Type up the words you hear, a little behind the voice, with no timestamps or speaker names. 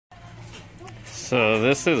So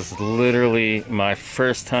this is literally my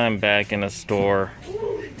first time back in a store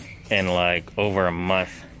in like over a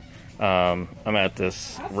month. I'm at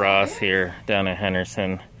this Ross here down in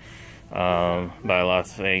Henderson by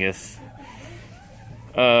Las Vegas.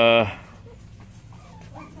 Marvel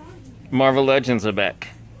Legends are back.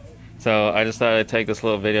 So I just thought I'd take this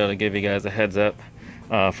little video to give you guys a heads up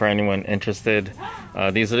for anyone interested.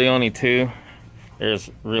 These are the only two.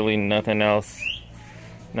 There's really nothing else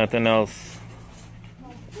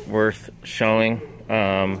worth showing.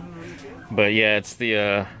 But yeah, it's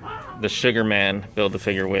the Sugar Man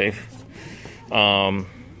Build-A-Figure wave. I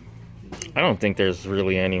don't think there's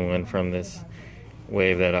really anyone from this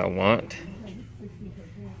wave that I want.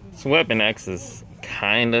 So Weapon X is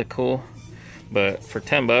kinda cool, but for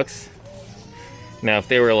 10 bucks. Now if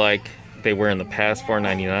they were like they were in the past,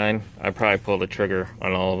 $4.99, I'd probably pull the trigger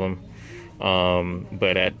on all of them.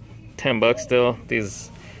 But at 10 bucks still, these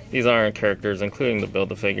aren't characters, including the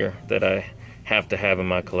Build-A-Figure, that I have to have in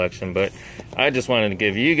my collection. But I just wanted to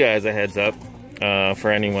give you guys a heads up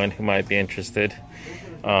for anyone who might be interested.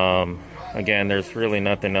 Again, there's really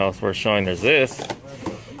nothing else worth showing. There's this.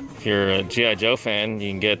 If you're a G.I. Joe fan,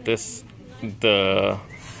 you can get this, the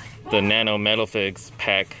Nano Metal Figs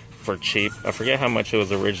pack for cheap. I forget how much it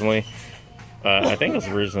was originally. I think it was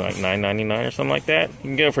originally like $9.99 or something like that. You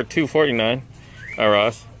can get it for $2.49 at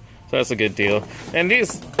Ross. So that's a good deal. And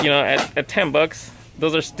these, you know, at 10 bucks,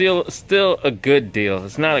 those are still a good deal.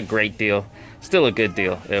 It's not a great deal. Still a good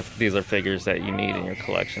deal if these are figures that you need in your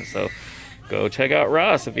collection. So go check out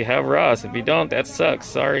Ross if you have Ross. If you don't, that sucks.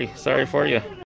 Sorry for you.